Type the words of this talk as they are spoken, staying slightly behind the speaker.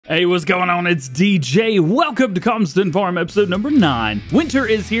Hey, what's going on? It's DJ. Welcome to Calmsden Farm episode number 9. Winter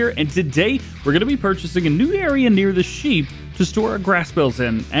is here, and today we're going to be purchasing a new area near the sheep to store our grass bales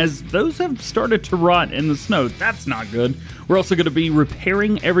in, as those have started to rot in the snow. That's not good. We're also going to be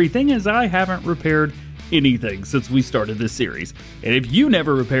repairing everything, as I haven't repaired anything since we started this series. And if you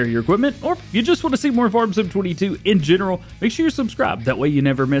never repair your equipment, or you just want to see more Farm Sim 22 in general, make sure you're subscribed. That way you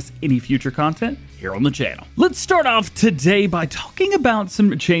never miss any future content here on the channel. Let's start off today by talking about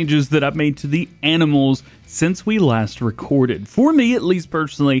some changes that I've made to the animals since we last recorded. For me, at least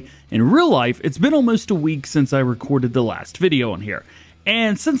personally, in real life, it's been almost a week since I recorded the last video on here.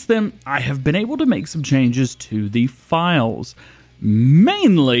 And since then, I have been able to make some changes to the files.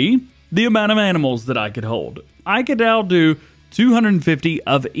 Mainly the amount of animals that I could hold. I could now do 250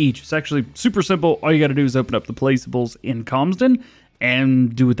 of each. It's actually super simple. All you got to do is open up the placeables in Calmsden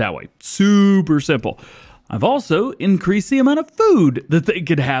and do it that way. Super simple. I've also increased the amount of food that they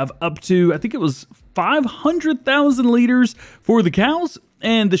could have up to, I think it was 500,000 liters for the cows,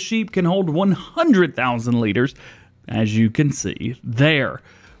 and the sheep can hold 100,000 liters, as you can see there.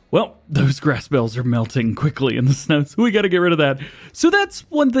 Well, those grass bales are melting quickly in the snow, so we got to get rid of that. So that's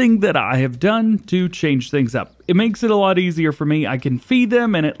one thing that I have done to change things up. It makes it a lot easier for me. I can feed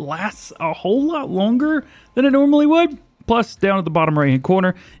them, and it lasts a whole lot longer than it normally would. Plus, down at the bottom right-hand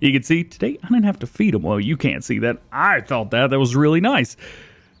corner, you can see today I didn't have to feed them. Well, you can't see that. I thought that. That was really nice.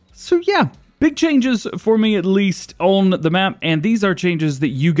 So yeah, big changes for me, at least on the map, and these are changes that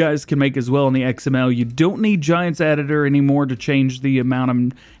you guys can make as well in the XML. You don't need Giants Editor anymore to change the amount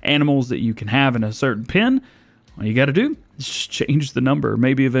of animals that you can have in a certain pen. All you got to do is just change the number.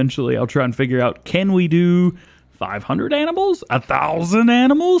 Maybe eventually I'll try and figure out, can we do 500 animals? 1,000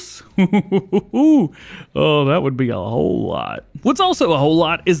 animals? Oh, that would be a whole lot. What's also a whole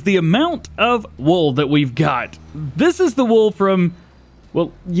lot is the amount of wool that we've got. This is the wool from,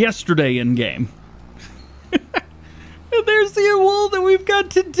 well, yesterday in game. And there's the wool that we've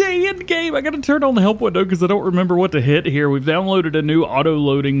got today in game. I gotta turn on the help window because I don't remember what to hit here. We've downloaded a new auto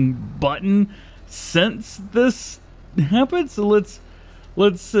loading button since this happened. So let's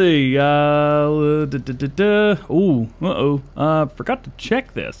see. Forgot to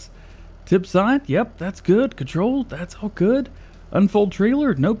check this. Tip side, yep, that's good. Control, that's all good. Unfold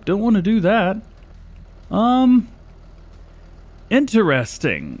trailer, nope, don't want to do that.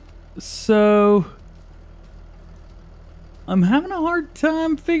 Interesting. So I'm having a hard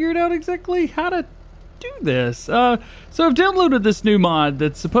time figuring out exactly how to do this. So I've downloaded this new mod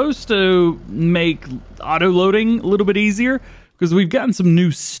that's supposed to make auto loading a little bit easier, because we've gotten some new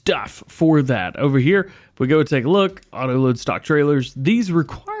stuff for that. Over here, if we go take a look, auto load stock trailers, these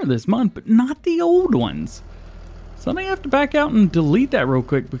require this mod, but not the old ones. So I may have to back out and delete that real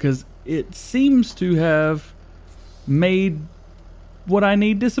quick, because it seems to have made what I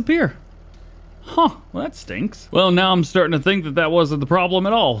need disappear. Huh, well that stinks. Well, now I'm starting to think that that wasn't the problem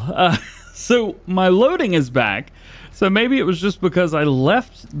at all. So my loading is back. So maybe it was just because I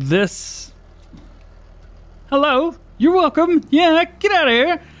left this. Hello? You're welcome. Yeah, get out of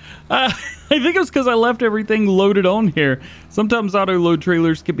here. I think it was because I left everything loaded on here. Sometimes auto load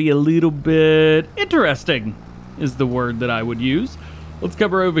trailers can be a little bit interesting, is the word that I would use. Let's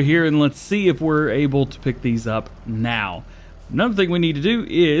cover over here and let's see if we're able to pick these up now. Another thing we need to do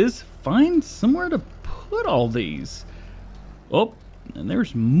is find somewhere to put all these. Oh, and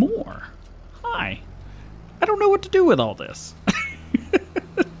there's more. Hi. I don't know what to do with all this.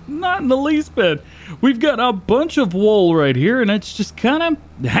 Not in the least bit. We've got a bunch of wool right here, and it's just kind of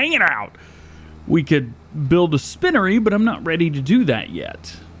hanging out. We could build a spinnery, but I'm not ready to do that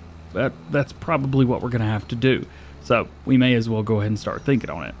yet. That's probably what we're going to have to do. So we may as well go ahead and start thinking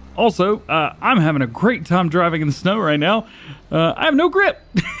on it. Also, I'm having a great time driving in the snow right now. I have no grip.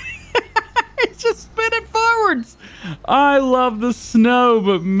 It's just spinning forwards. I love the snow,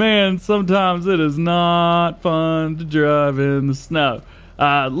 but man, sometimes it is not fun to drive in the snow.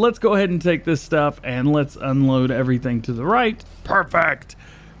 Let's go ahead and take this stuff and let's unload everything to the right. Perfect.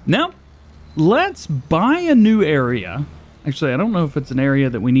 Now, let's buy a new area. Actually, I don't know if it's an area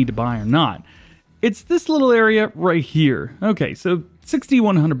that we need to buy or not. It's this little area right here. Okay, so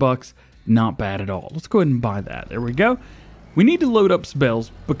 6,100 bucks, not bad at all. Let's go ahead and buy that. There we go. We need to load up some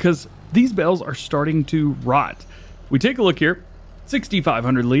bales because these bales are starting to rot. We take a look here.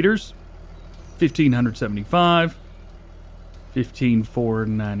 6,500 liters, 1,575.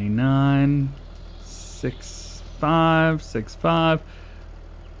 15,499, 6,565.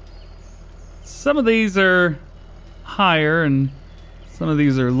 Some of these are higher and some of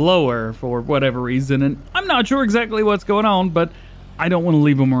these are lower for whatever reason, and I'm not sure exactly what's going on, but I don't want to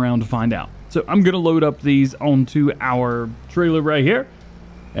leave them around to find out. So I'm going to load up these onto our trailer right here.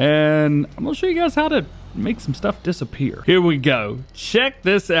 And I'm gonna show you guys how to make some stuff disappear. Here we go. Check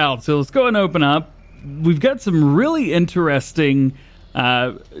this out. So let's go and open up. We've got some really interesting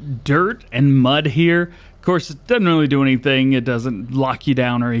dirt and mud here. Of course, it doesn't really do anything. It doesn't lock you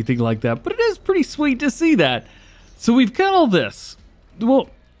down or anything like that, but it is pretty sweet to see that. So we've got all this. Well,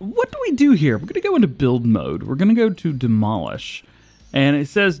 what do we do here? We're gonna go into build mode. We're gonna go to demolish. And it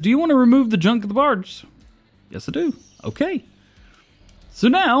says, do you want to remove the junk of the barge? Yes, I do. Okay. So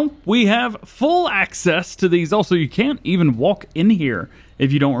now we have full access to these. Also, you can't even walk in here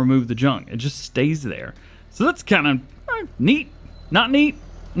if you don't remove the junk. It just stays there. So that's kind of neat. Not neat.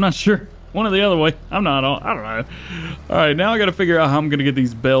 I'm not sure. One or the other way. I don't know. All right, now I got to figure out how I'm going to get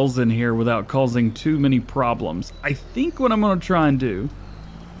these bells in here without causing too many problems. I think what I'm going to try and do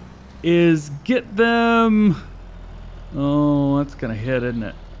is get them... Oh, that's going to hit, isn't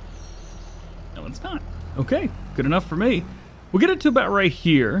it? No, it's not. Okay, good enough for me. We'll get it to about right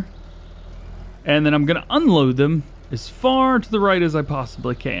here. And then I'm going to unload them as far to the right as I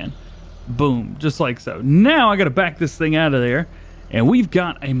possibly can. Boom, just like so. Now I got to back this thing out of there. And we've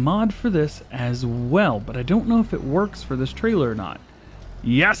got a mod for this as well, but I don't know if it works for this trailer or not.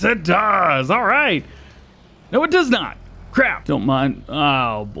 Yes, it does. All right. No, it does not. Crap. Don't mind.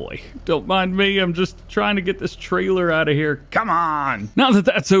 Oh, boy. Don't mind me. I'm just trying to get this trailer out of here. Come on. Now that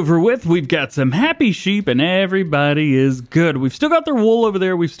that's over with, we've got some happy sheep and everybody is good. We've still got their wool over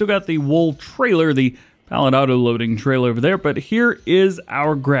there. We've still got the wool trailer, the pallet auto loading trailer over there. But here is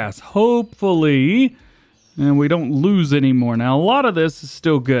our grass. Hopefully... and we don't lose anymore. Now, a lot of this is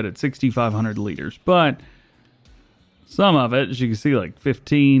still good at 6,500 liters, but some of it, as you can see, like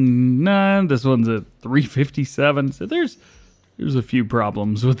 15, this one's at 357. So there's a few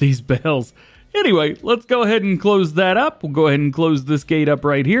problems with these bales. Anyway, let's go ahead and close that up. We'll go ahead and close this gate up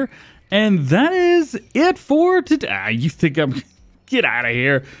right here. And that is it for today. You think I'm... Get out of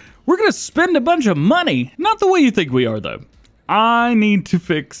here. We're going to spend a bunch of money. Not the way you think we are, though. I need to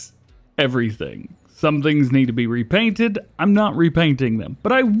fix everything. Some things need to be repainted. I'm not repainting them,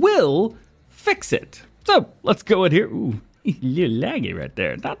 but I will fix it. So let's go in here. Ooh, a little laggy right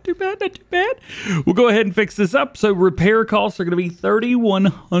there. Not too bad, not too bad. We'll go ahead and fix this up. So repair costs are going to be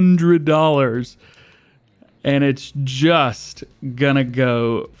 $3,100. And it's just going to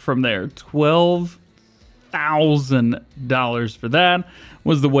go from there. $12,000 for that.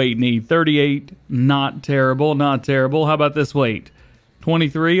 Was the weight need? 38. Not terrible, not terrible. How about this weight?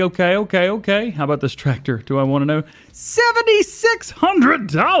 23, okay. How about this tractor? Do I want to know?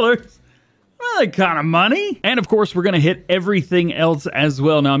 $7,600! Well, that kind of money. And of course, we're going to hit everything else as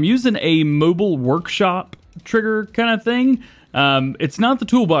well. Now, I'm using a mobile workshop trigger kind of thing. It's not the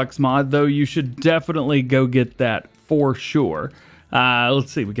toolbox mod, though. You should definitely go get that for sure.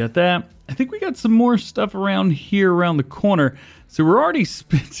 Let's see, we got that. I think we got some more stuff around here around the corner. So we're already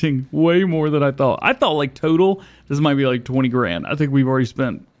spending way more than I thought. I thought like total, this might be like 20 grand. I think we've already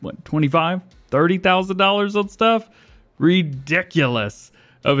spent, what, $25,000, $30,000 on stuff? Ridiculous.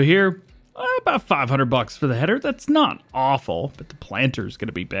 Over here, about 500 bucks for the header. That's not awful, but the planter's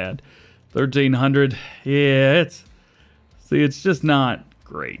gonna be bad. 1,300, yeah, it's just not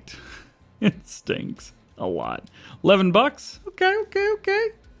great. It stinks a lot. 11 bucks, okay.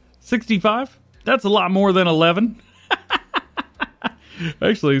 65, that's a lot more than 11.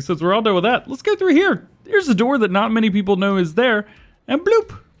 Actually, since we're all done with that, let's go through here. Here's a door that not many people know is there, and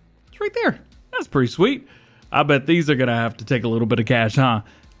bloop, it's right there. That's pretty sweet. I bet these are gonna have to take a little bit of cash, huh?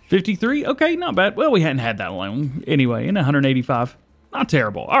 53, okay, not bad. Well, we hadn't had that long anyway, and 185, not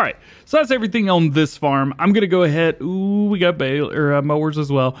terrible. All right, so that's everything on this farm. I'm gonna go ahead, ooh, we got mowers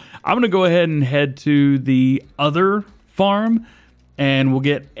as well. I'm gonna go ahead and head to the other farm, and we'll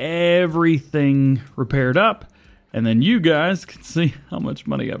get everything repaired up. And then you guys can see how much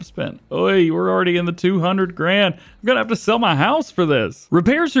money I've spent. Oi, we're already in the 200 grand. I'm gonna have to sell my house for this.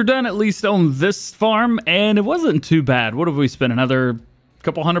 Repairs are done at least on this farm, and it wasn't too bad. What have we spent? Another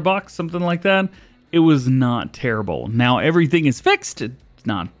couple $100, something like that? It was not terrible. Now everything is fixed. It's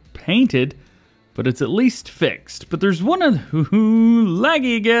not painted, but it's at least fixed. But there's one of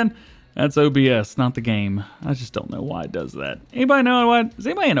laggy again. That's OBS, not the game. I just don't know why it does that. Anybody know what? Is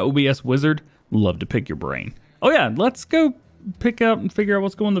anybody an OBS wizard? Love to pick your brain. Oh yeah, let's go pick out and figure out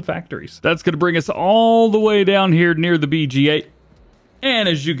what's going to the factories. That's going to bring us all the way down here near the BGA. And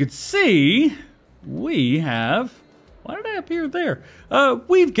as you can see, we have... Why did I appear there?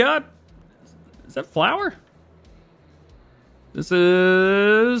 We've got... Is that flour? This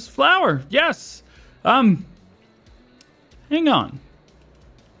is flour. Yes. Hang on.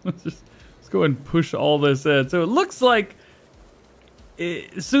 Let's go ahead and push all this in. So it looks like...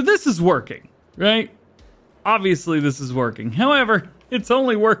 so this is working, right? Obviously, this is working. However, It's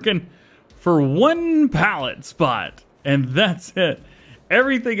only working for one pallet spot, and that's it.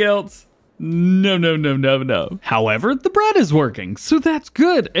 Everything else, no. However, the bread is working, so that's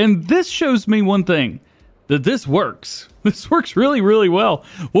good. And this shows me one thing, that this works. This works really, really well.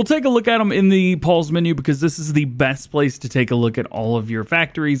 We'll take a look at them in the pause menu because this is the best place to take a look at all of your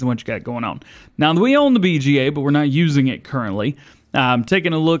factories and what you got going on. Now, we own the BGA, but we're not using it currently.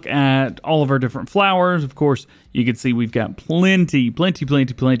 Taking a look at all of our different flours. Of course, you can see we've got plenty of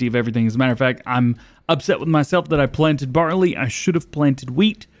everything. As a matter of fact, I'm upset with myself that I planted barley. I should have planted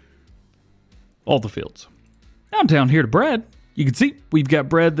wheat. All the fields. Now down here to bread. You can see we've got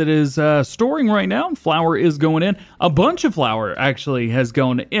bread that is storing right now. Flour is going in. A bunch of flour actually has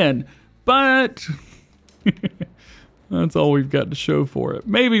gone in, but that's all we've got to show for it.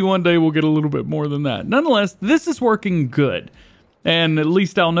 Maybe one day we'll get a little bit more than that. Nonetheless, this is working good. And at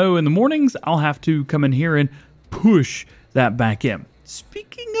least I'll know in the mornings, I'll have to come in here and push that back in.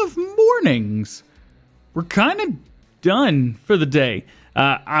 Speaking of mornings, we're kind of done for the day.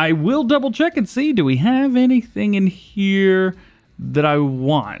 I will double check and see, do we have anything in here that I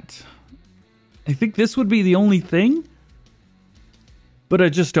want? I think this would be the only thing, but I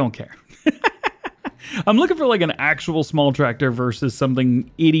just don't care. I'm looking for like an actual small tractor versus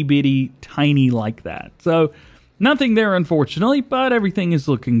something itty bitty tiny like that. So nothing there, unfortunately, but everything is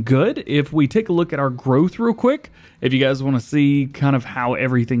looking good. If we take a look at our growth real quick, if you guys want to see kind of how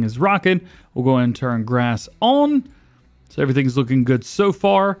everything is rocking, we'll go ahead and turn grass on. So everything's looking good so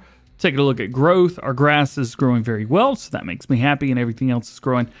far. Taking a look at growth, our grass is growing very well, so that makes me happy, and everything else is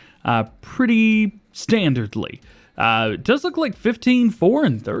growing pretty standardly. It does look like 15, 4,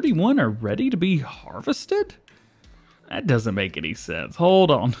 and 31 are ready to be harvested? That doesn't make any sense.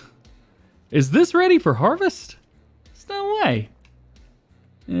 Hold on. Is this ready for harvest? There's no way.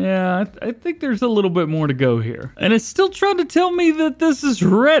 Yeah, I think there's a little bit more to go here. And it's still trying to tell me that this is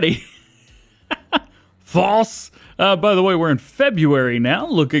ready. False. By the way, we're in February now.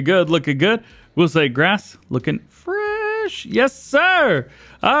 Looking good, looking good. We'll say grass looking fresh. Yes, sir.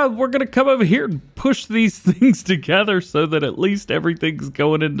 We're going to come over here and push these things together so that at least everything's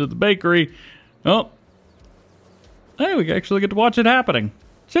going into the bakery. Oh. Hey, we actually get to watch it happening.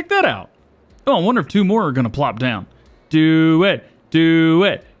 Check that out. Oh, I wonder if 2 more are going to plop down. Do it, do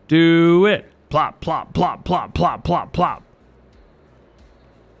it, do it. Plop, plop, plop, plop, plop, plop, plop.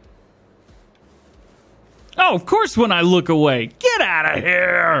 Oh, of course when I look away. Get out of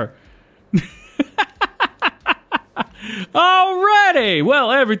here. Alrighty.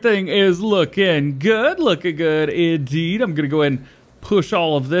 Well, everything is looking good. Looking good indeed. I'm going to go ahead and push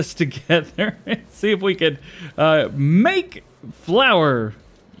all of this together and see if we can make flour.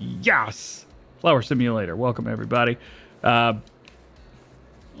 Yes. Flour Simulator. Welcome, everybody. Oh,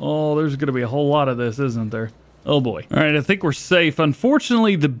 there's going to be a whole lot of this, isn't there? Oh, boy. All right, I think we're safe.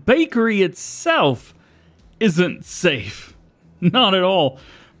 Unfortunately, the bakery itself isn't safe. Not at all.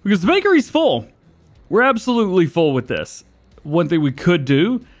 Because the bakery's full. We're absolutely full with this. One thing we could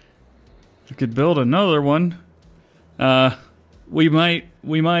do, we could build another one. We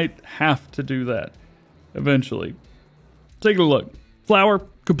might have to do that eventually. Take a look. Flour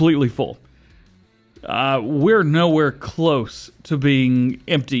completely full. We're nowhere close to being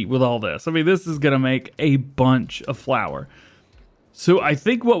empty with all this. I mean, this is going to make a bunch of flour. So I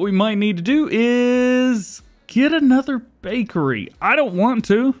think what we might need to do is get another bakery. I don't want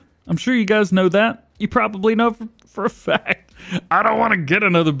to. I'm sure you guys know that. You probably know for a fact. I don't want to get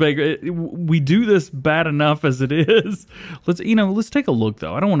another bakery. We do this bad enough as it is. Let's take a look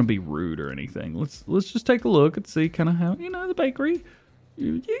though. I don't want to be rude or anything. Let's just take a look and see kind of how, the bakery.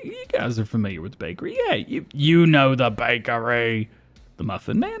 You guys are familiar with the bakery. Yeah, you know the bakery. The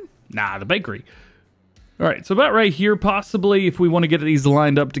Muffin Man? Nah, the bakery. All right, so about right here, possibly, if we want to get these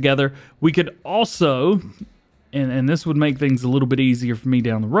lined up together, we could also, and this would make things a little bit easier for me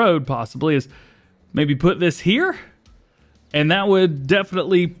down the road, possibly, is maybe put this here, and that would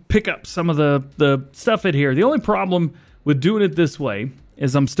definitely pick up some of the stuff in here. The only problem with doing it this way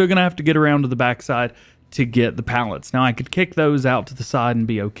is I'm still going to have to get around to the backside to get the pallets. Now, I could kick those out to the side and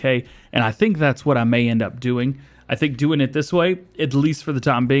be okay, and I think that's what I may end up doing. I think doing it this way, at least for the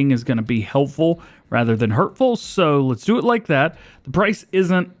time being, is going to be helpful rather than hurtful, so let's do it like that. The price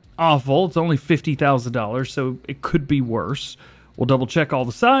isn't awful. It's only $50,000, so it could be worse. We'll double check all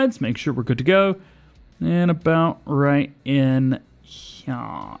the sides, make sure we're good to go, and about right in here,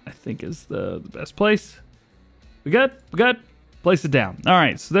 I think is the best place. We good? We good? Place it down. All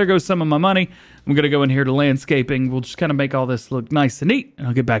right, so there goes some of my money. I'm going to go in here to landscaping. We'll just kind of make all this look nice and neat, and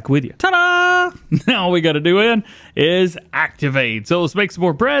I'll get back with you. Ta-da! Now all we got to do is activate. So let's make some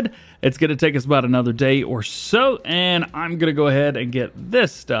more bread. It's going to take us about another day or so, and I'm going to go ahead and get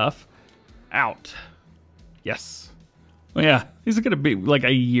this stuff out. Yes. Well, yeah, these are going to be like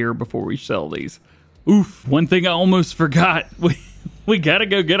a year before we sell these. Oof, one thing I almost forgot. We got to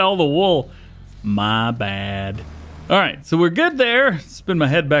go get all the wool. My bad. All right, so we're good there. Spin my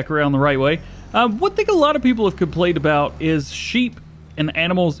head back around the right way. One thing a lot of people have complained about is sheep and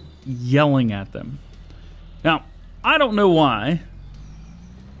animals yelling at them. Now, I don't know why,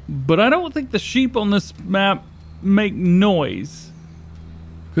 but I don't think the sheep on this map make noise.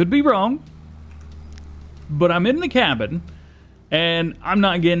 Could be wrong, but I'm in the cabin, and I'm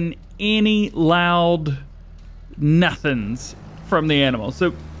not getting any loud nothings from the animals.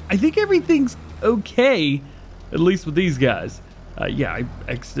 So I think everything's okay, at least with these guys. Yeah, I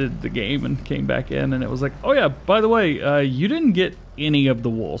exited the game and came back in, and it was like, oh yeah, by the way, you didn't get any of the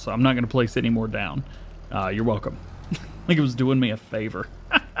wool, so I'm not going to place any more down. You're welcome. Like it was doing me a favor.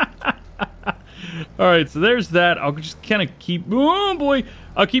 All right, so there's that. I'll just kind of keep, oh boy,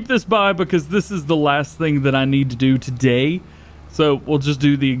 I'll keep this by because this is the last thing that I need to do today. So we'll just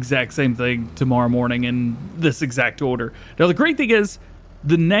do the exact same thing tomorrow morning in this exact order. Now, the great thing is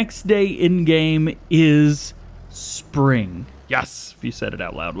the next day in game is spring. Yes, if you said it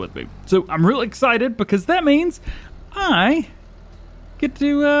out loud with me. So I'm really excited because that means I get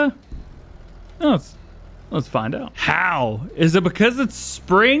to, let's find out. How? Is it because it's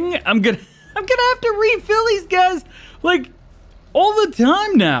spring? I'm gonna have to refill these guys like all the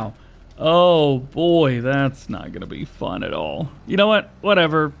time now. Oh boy, that's not gonna be fun at all. You know what?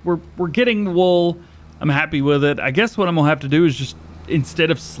 Whatever. We're getting wool. I'm happy with it. I guess what I'm gonna have to do is just,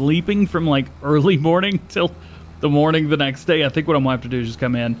 instead of sleeping from like early morning till the morning the next day, I think what I'm gonna have to do is just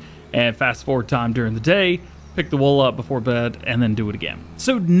come in and fast forward time during the day, pick the wool up before bed, and then do it again.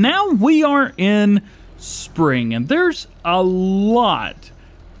 So now we are in spring, and there's a lot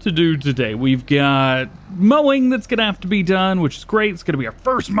to do today. We've got mowing that's gonna have to be done, which is great. It's gonna be our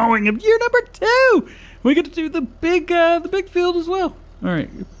first mowing of year number 2. We get to do the big field as well. All right,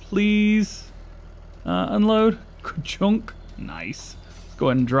 please unload. Chunk. Nice. Let's go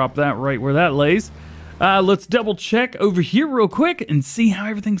ahead and drop that right where that lays. Let's double check over here real quick and see how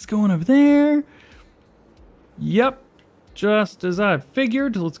everything's going over there. Yep, just as I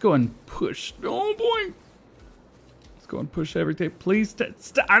figured. Let's go and push. Oh boy. Let's go and push everything. Please,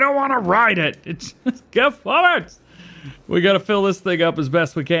 I don't want to ride it. It's just get forward. We got to fill this thing up as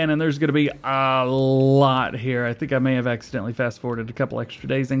best we can, and there's going to be a lot here. I think I may have accidentally fast forwarded a couple extra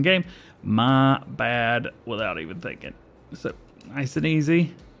days in game. My bad, without even thinking. So nice and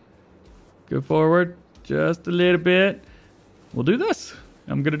easy. Go forward just a little bit. We'll do this.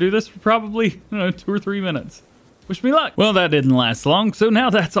 I'm going to do this for probably 2 or 3 minutes. Wish me luck. Well, that didn't last long, so now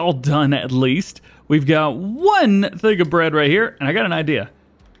that's all done at least. We've got one thing of bread right here, and I got an idea.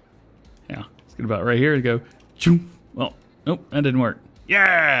 Yeah, let's get about right here to go. Well, nope, that didn't work.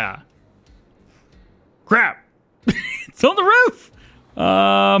 Yeah! Crap! It's on the roof!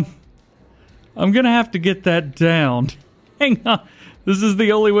 I'm going to have to get that down. Hang on. This is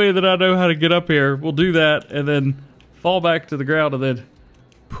the only way that I know how to get up here. We'll do that and then fall back to the ground and then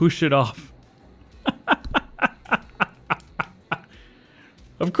push it off.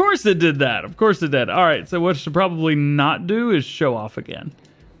 Of course it did that. Of course it did. All right, so what I should probably not do is show off again.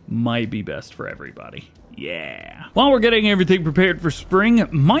 Might be best for everybody. Yeah. While we're getting everything prepared for spring,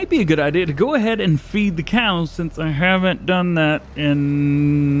 it might be a good idea to go ahead and feed the cows since I haven't done that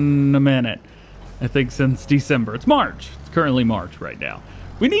in a minute. I think since December. It's March. It's currently March right now.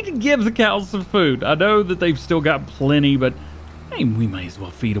 We need to give the cows some food. I know that they've still got plenty, but hey, we may as well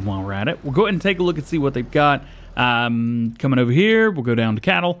feed them while we're at it. We'll go ahead and take a look and see what they've got. Coming over here, we'll go down to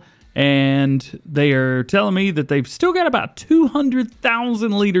cattle, and they are telling me that they've still got about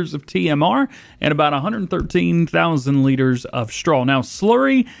 200,000 liters of TMR and about 113,000 liters of straw. Now,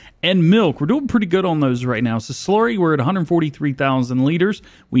 slurry and milk, we're doing pretty good on those right now. So slurry, we're at 143,000 liters.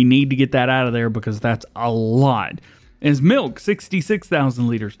 We need to get that out of there because that's a lot. Is milk, 66,000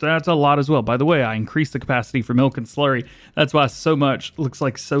 liters. That's a lot as well. By the way, I increased the capacity for milk and slurry. That's why so much looks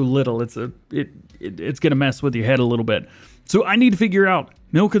like so little. It's going to mess with your head a little bit. So I need to figure out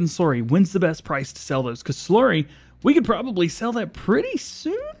milk and slurry. When's the best price to sell those? Because slurry, we could probably sell that pretty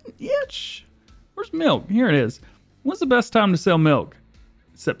soon-ish. Where's milk? Here it is. When's the best time to sell milk?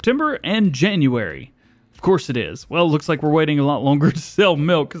 September and January. Of course it is. Well, it looks like we're waiting a lot longer to sell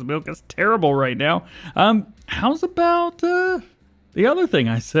milk because milk is terrible right now. How's about the other thing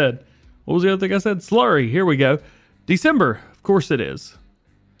I said? What was the other thing I said? Slurry. Here we go. December. Of course it is.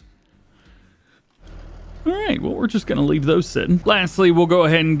 All right, well, we're just going to leave those sitting. Lastly, we'll go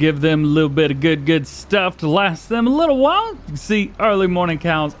ahead and give them a little bit of good stuff to last them a little while. You can see early morning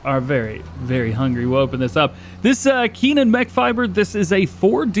cows are very, very hungry. We'll open this up. This Keenan Mech Fiber, this is a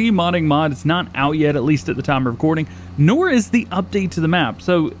 4D modding mod. It's not out yet, at least at the time of recording, nor is the update to the map.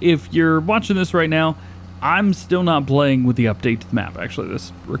 So if you're watching this right now, I'm still not playing with the update to the map. Actually,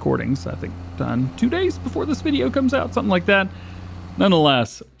 this recording's, I think, done 2 days before this video comes out, something like that.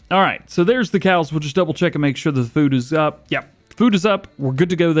 Nonetheless, all right, so there's the cows. We'll just double check and make sure that the food is up. Yep, food is up. We're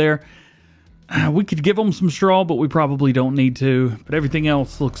good to go there. We could give them some straw, but we probably don't need to. But everything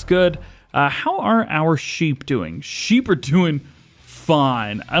else looks good. How are our sheep doing? Sheep are doing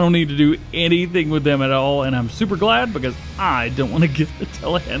fine. I don't need to do anything with them at all, and I'm super glad because I don't want to get the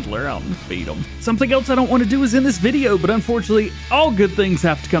telehandler out and feed them. Something else I don't want to do is in this video, but unfortunately, all good things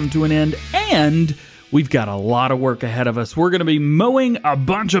have to come to an end, and we've got a lot of work ahead of us. We're going to be mowing a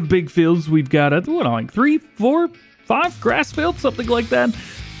bunch of big fields. We've got, like 3, 4, 5 grass fields, something like that.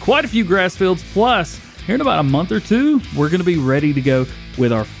 Quite a few grass fields. Plus, here in about a month or two, we're going to be ready to go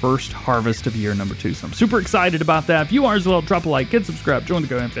with our first harvest of year number 2. So I'm super excited about that. If you are as well, drop a like, get subscribed, join the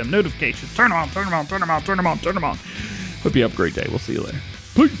DjGoHam fam, notifications, turn them on, turn them on, turn them on, turn them on, turn them on. Hope you have a great day. We'll see you later.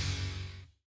 Peace.